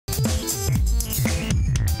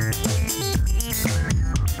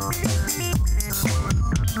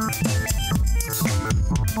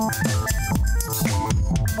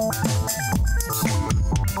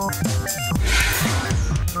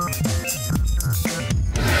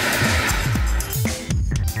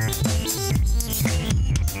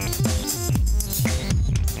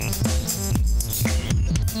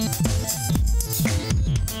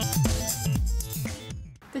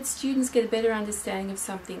get a better understanding of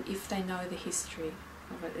something if they know the history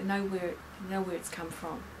of it and know where it's come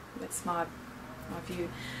from. That's my view.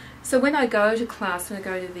 So when I go to class, when I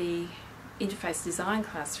go to the interface design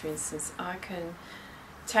class, for instance, I can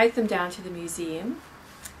take them down to the museum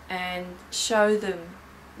and show them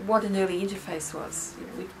what an early interface was. You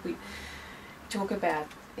know, we talk about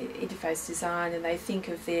interface design and they think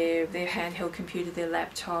of their handheld computer, their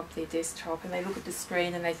laptop, their desktop, and they look at the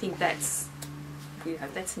screen and they think that's, you know,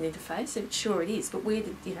 that's an interface. And sure it is, but where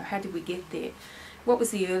did, you know, how did we get there? What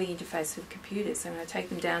was the early interface with computers? And I take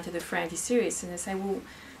them down to the Ferranti series and they say, well,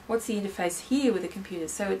 what's the interface here with a computer?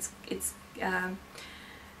 So it's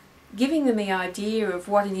giving them the idea of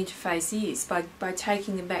what an interface is by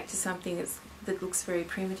taking them back to something that looks very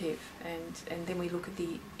primitive, and then we look at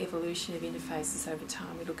the evolution of interfaces over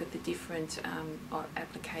time. We look at the different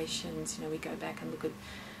applications. You know, we go back and look at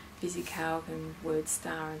VisiCalc and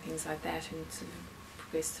WordStar and things like that, and sort of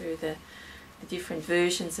progress through the different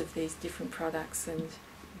versions of these different products. And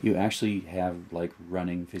you actually have like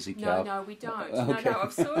running VisiCalc? No, we don't. Okay. No,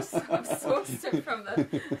 I've sourced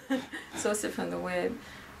it from the web.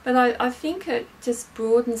 But I think it just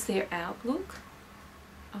broadens their outlook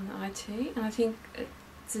on IT, and I think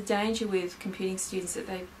it's a danger with computing students that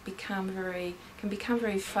they can become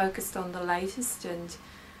very focused on the latest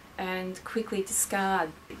and quickly discard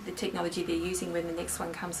the technology they're using when the next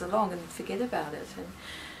one comes along and forget about it. And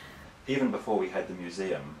even before we had the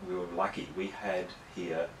museum, we were lucky. We had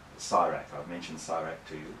here CIRAC. I've mentioned CIRAC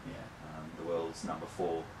to you, the world's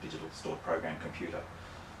 #4 digital stored program computer.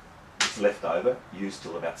 It's left over, used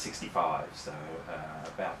till about 65, so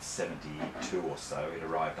about 72 or so it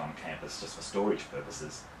arrived on campus just for storage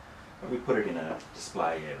purposes. But we put it in a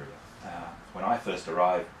display area. When I first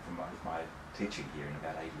arrived with my teaching here in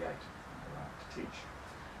about 88, I arrived to teach,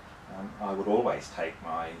 I would always take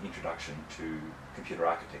my introduction to computer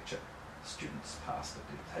architecture. Students passed it.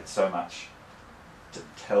 It had so much to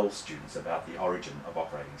tell students about the origin of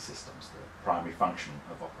operating systems, the primary function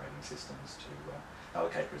of operating systems, to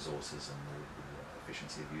allocate resources and the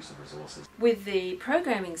efficiency of use of resources. With the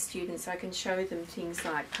programming students, I can show them things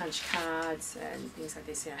like punch cards and things like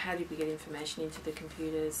this. You know, how did we get information into the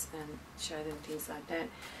computers, and show them things like that.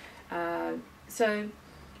 So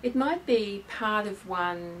it might be part of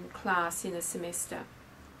one class in a semester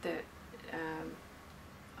that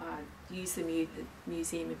I use the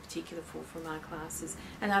museum in particular for my classes,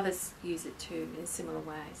 and others use it too in similar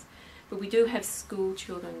ways. But we do have school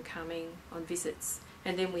children coming on visits,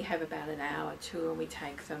 and then we have about an hour tour and we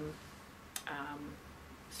take them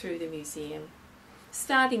through the museum,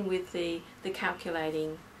 starting with the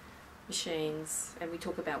calculating machines, and we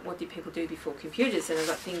talk about what did people do before computers, and I've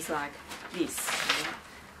got things like this. You know,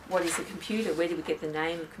 what is a computer? Where did we get the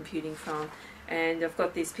name of computing from? And I've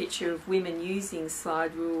got this picture of women using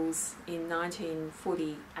slide rules in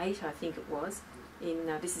 1948, I think it was.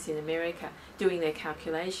 This is in America, doing their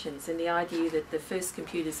calculations, and the idea that the first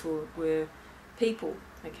computers were people,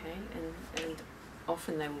 okay, and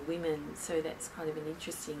often they were women, so that's kind of an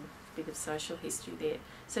interesting bit of social history there.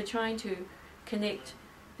 So trying to connect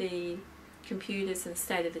the computers and the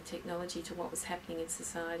state of the technology to what was happening in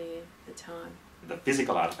society at the time. The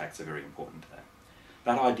physical artefacts are very important to that.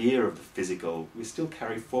 That idea of the physical we still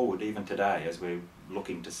carry forward even today as we're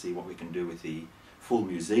looking to see what we can do with the full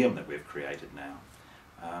museum that we've created now.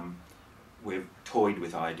 We've toyed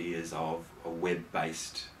with ideas of a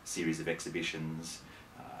web-based series of exhibitions,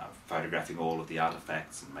 photographing all of the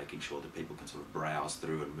artefacts and making sure that people can sort of browse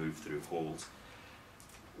through and move through halls.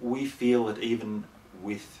 We feel that even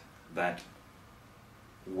with that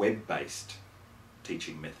web-based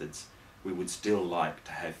teaching methods, we would still like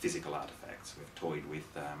to have physical artefacts. We've toyed with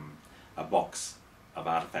a box of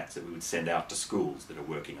artefacts that we would send out to schools that are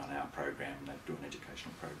working on our program, that do an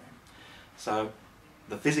educational program. So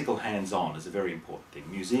the physical hands-on is a very important thing.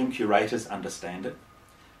 Museum curators understand it.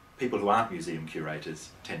 People who aren't museum curators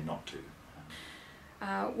tend not to.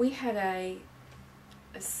 We had a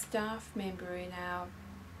staff member in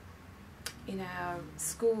our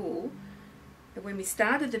school. When we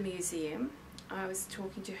started the museum, I was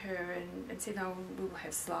talking to her and said, oh, we'll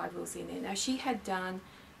have slide rules in there. Now, she had done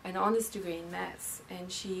an honours degree in maths,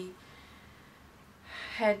 and she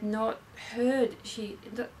had not heard,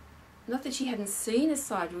 not that she hadn't seen a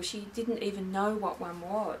slide rule, she didn't even know what one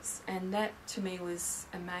was. And that to me was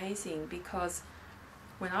amazing, because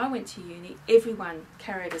when I went to uni, everyone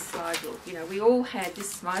carried a slide rule. You know, we all had,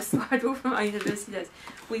 this is my slide rule from my university days,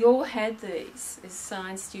 we all had these as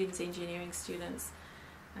science students, engineering students.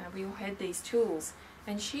 We all had these tools,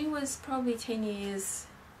 and she was probably 10 years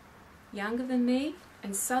younger than me,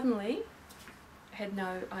 and suddenly had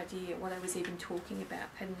no idea what I was even talking about,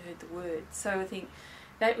 hadn't heard the word. So I think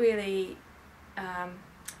that really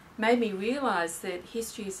made me realise that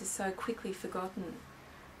history is just so quickly forgotten,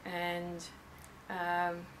 and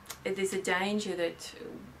there's a danger that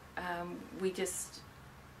we just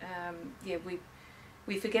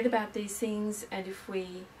we forget about these things, and if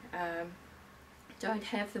we don't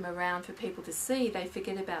have them around for people to see, they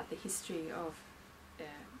forget about the history of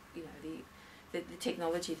you know, the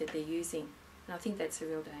technology that they're using, and I think that's a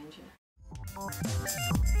real danger.